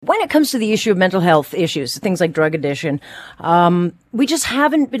when it comes to the issue of mental health issues, things like drug addiction, we just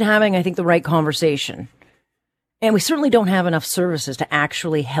haven't been having, I think, the right conversation. And we certainly don't have enough services to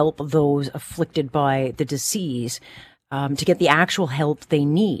actually help those afflicted by the disease to get the actual help they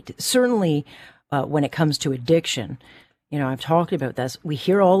need. Certainly when it comes to addiction. You know, I've talked about this. We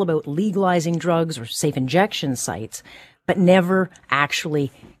hear all about legalizing drugs or safe injection sites, but never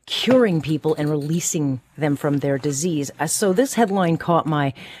actually curing people and releasing them from their disease. So this headline caught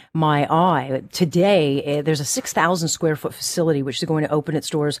my eye. Today, there's a 6,000 square foot facility which is going to open its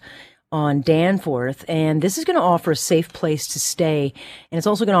doors on Danforth, and this is going to offer a safe place to stay, and it's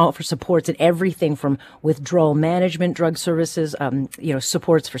also going to offer supports in everything from withdrawal management, drug services,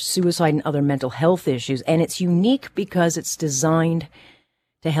 supports for suicide and other mental health issues. And it's unique because it's designed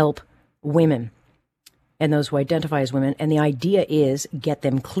to help women and those who identify as women. And the idea is get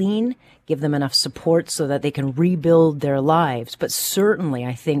them clean, give them enough support so that they can rebuild their lives. But certainly,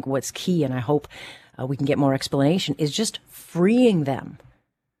 I think what's key, and I hope we can get more explanation, is just freeing them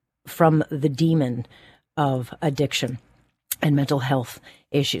from the demon of addiction and mental health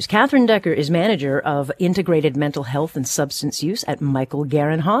issues. Catherine Decker is manager of integrated mental health and substance use at Michael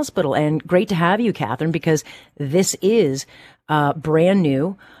Garron Hospital. And great to have you, Catherine, because this is brand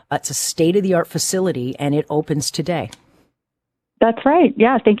new. It's a state-of-the-art facility, and it opens today. That's right.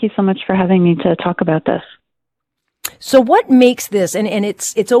 Yeah, thank you so much for having me to talk about this. So what makes this, and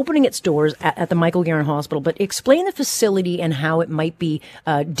it's opening its doors at the Michael Garron Hospital, but explain the facility and how it might be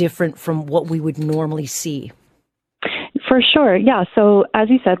different from what we would normally see. For sure. Yeah. So as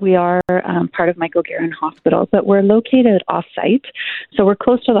you said, we are part of Michael Garron Hospital, but we're located off-site. So we're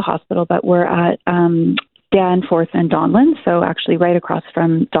close to the hospital, but we're at Danforth and Donlin, so actually right across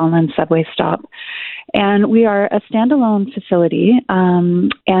from Donlin subway stop. And we are a standalone facility,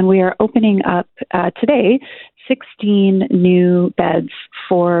 and we are opening up today 16 new beds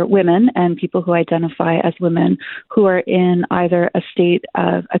for women and people who identify as women who are in either a state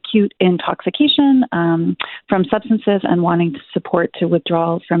of acute intoxication from substances and wanting to support to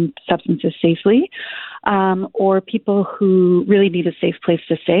withdrawal from substances safely, or people who really need a safe place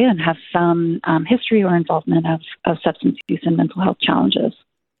to stay and have some history or involvement of substance use and mental health challenges.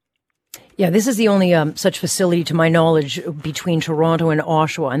 Yeah, this is the only such facility, to my knowledge, between Toronto and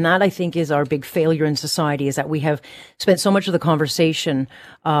Oshawa. And that, I think, is our big failure in society, is that we have spent so much of the conversation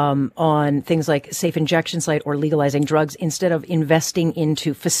on things like safe injection site or legalizing drugs instead of investing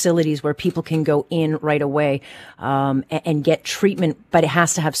into facilities where people can go in right away and get treatment, but it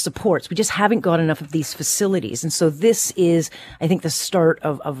has to have supports. We just haven't got enough of these facilities. And so this is, I think, the start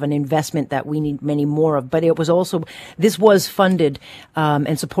of an investment that we need many more of. But this was funded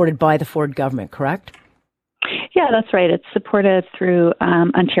and supported by the Ford government, correct? Yeah, that's right. It's supported through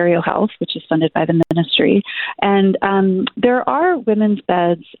Ontario Health, which is funded by the ministry. And there are women's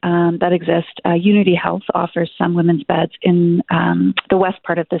beds that exist. Unity Health offers some women's beds in the west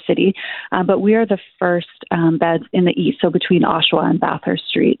part of the city, but we are the first beds in the east, so between Oshawa and Bathurst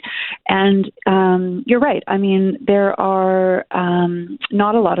Street. And you're right. I mean, there are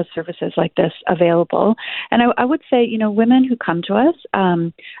not a lot of services like this available. And I would say, women who come to us,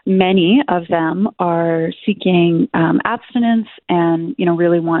 many of them are seeking abstinence and,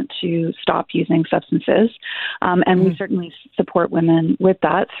 really want to stop using substances. And we certainly support women with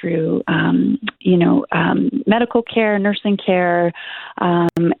that through, medical care, nursing care,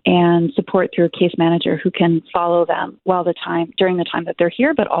 and support through a case manager who can follow them during the time that they're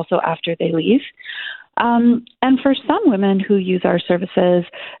here, but also after they leave. And for some women who use our services,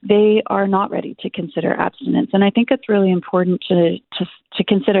 they are not ready to consider abstinence. And I think it's really important to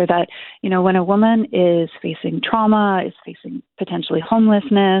consider that, when a woman is facing trauma, is facing potentially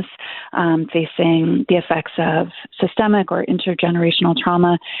homelessness, facing the effects of systemic or intergenerational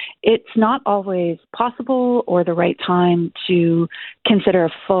trauma, it's not always possible or the right time to consider a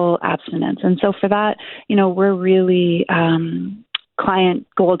full abstinence. And so for that, we're really client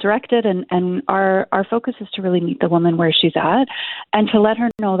goal directed, and our focus is to really meet the woman where she's at and to let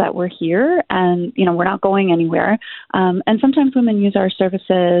her know that we're here and we're not going anywhere. And sometimes women use our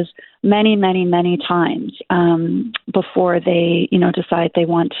services many, many, many times before they decide they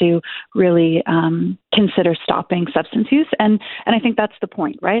want to really consider stopping substance use. And I think that's the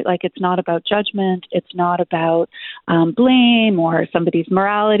point, right? Like, it's not about judgment, it's not about blame or somebody's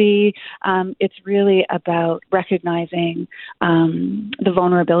morality. It's really about recognizing the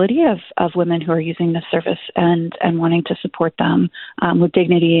vulnerability of women who are using this service and wanting to support them with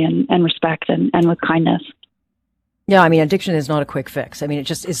dignity and respect and with kindness. Yeah, I mean, addiction is not a quick fix. I mean, it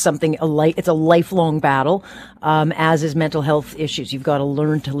just is something, it's a lifelong battle, as is mental health issues. You've got to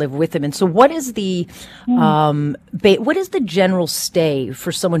learn to live with them. And so what is what is the general stay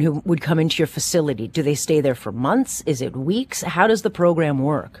for someone who would come into your facility? Do they stay there for months? Is it weeks? How does the program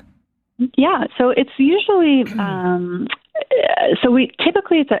work? Yeah, so it's usually so we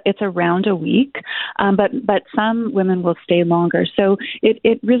typically it's around a week, but some women will stay longer. So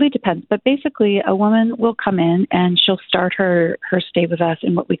it really depends. But basically, a woman will come in and she'll start her stay with us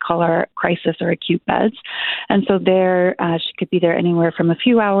in what we call our crisis or acute beds, and so there she could be there anywhere from a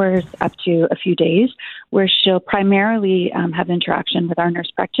few hours up to a few days, where she'll primarily have interaction with our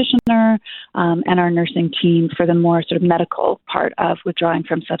nurse practitioner and our nursing team for the more sort of medical part of withdrawing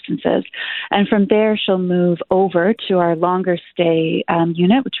from substances. And from there, she'll move over to our longer stay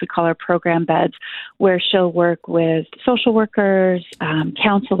unit, which we call our program beds, where she'll work with social workers,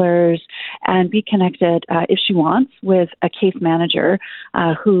 counselors, and be connected, if she wants, with a case manager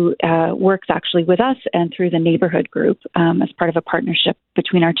who works actually with us and through the neighborhood group as part of a partnership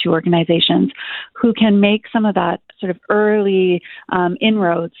between our two organizations, who can make some of that sort of early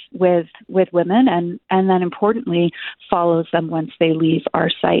inroads with women, and then importantly follows them once they leave our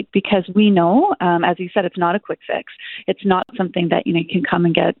site, because we know, as you said, it's not a quick fix. It's not something that you can come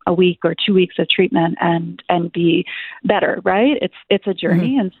and get a week or 2 weeks of treatment and be better, right? It's a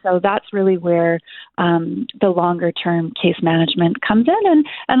journey, and so that's really where the longer term case management comes in.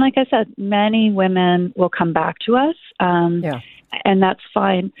 And like I said, many women will come back to us. And that's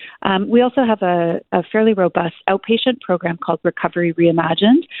fine. We also have a fairly robust outpatient program called Recovery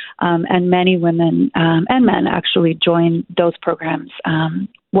Reimagined, and many women and men actually join those programs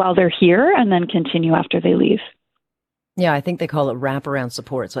while they're here and then continue after they leave. Yeah, I think they call it wraparound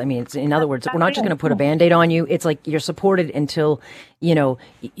support. So, I mean, it's, in other words, we're not just going to put a Band-Aid on you. It's like you're supported until,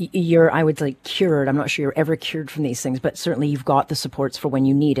 you're, I would say, cured. I'm not sure you're ever cured from these things, but certainly you've got the supports for when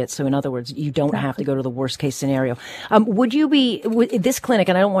you need it. So, in other words, you don't have to go to the worst case scenario. Would you be, this clinic,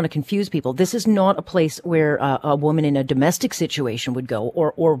 and I don't want to confuse people, this is not a place where a woman in a domestic situation would go,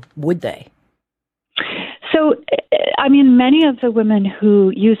 or would they? So, I mean, many of the women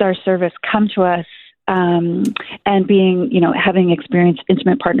who use our service come to us and being, having experienced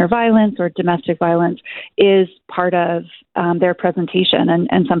intimate partner violence or domestic violence is part of their presentation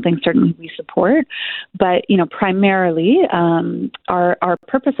and something certainly we support. But, primarily our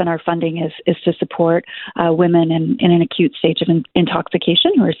purpose and our funding is to support women in an acute stage of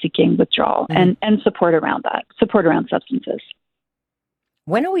intoxication who are seeking withdrawal and support around that, support around substances.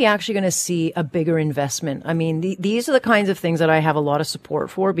 When are we actually going to see a bigger investment? I mean, these are the kinds of things that I have a lot of support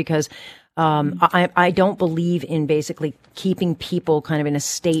for, because I don't believe in basically keeping people kind of in a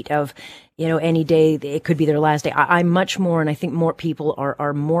state of, any day it could be their last day. I'm much more, and I think more people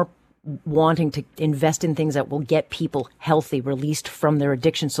are more wanting to invest in things that will get people healthy, released from their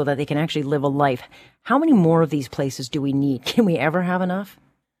addiction so that they can actually live a life. How many more of these places do we need? Can we ever have enough?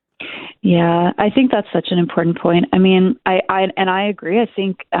 Yeah, I think that's such an important point. I mean, I agree. I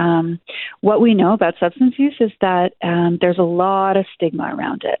think what we know about substance use is that there's a lot of stigma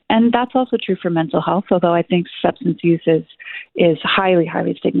around it. And that's also true for mental health, although I think substance use is highly,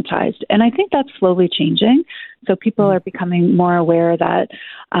 highly stigmatized. And I think that's slowly changing. So people are becoming more aware that,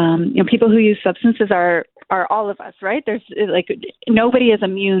 people who use substances are all of us, right? There's nobody is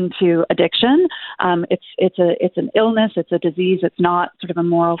immune to addiction. It's an illness. It's a disease. It's not sort of a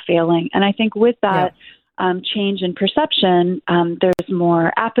moral failing. And I think with that change in perception, there's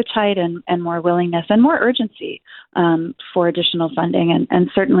more appetite and more willingness and more urgency for additional funding.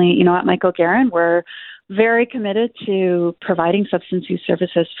 And certainly, at Michael Garron, we're very committed to providing substance use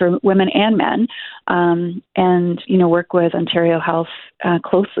services for women and men, and work with Ontario Health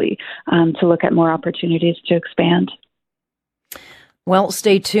closely to look at more opportunities to expand. Well,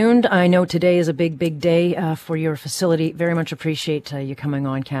 stay tuned. I know today is a big, big day for your facility. Very much appreciate you coming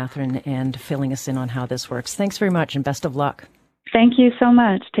on, Catherine, and filling us in on how this works. Thanks very much, and best of luck. Thank you so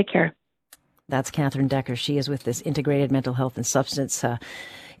much. Take care. That's Catherine Decker. She is with this integrated mental health and substance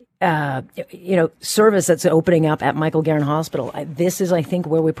service that's opening up at Michael Garron Hospital. This is, I think,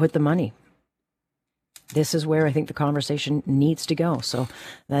 where we put the money. This is where I think the conversation needs to go. So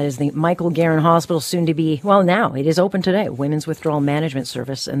that is the Michael Garron Hospital, soon to be, now it is open today, Women's Withdrawal Management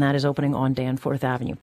Service, and that is opening on Danforth Avenue.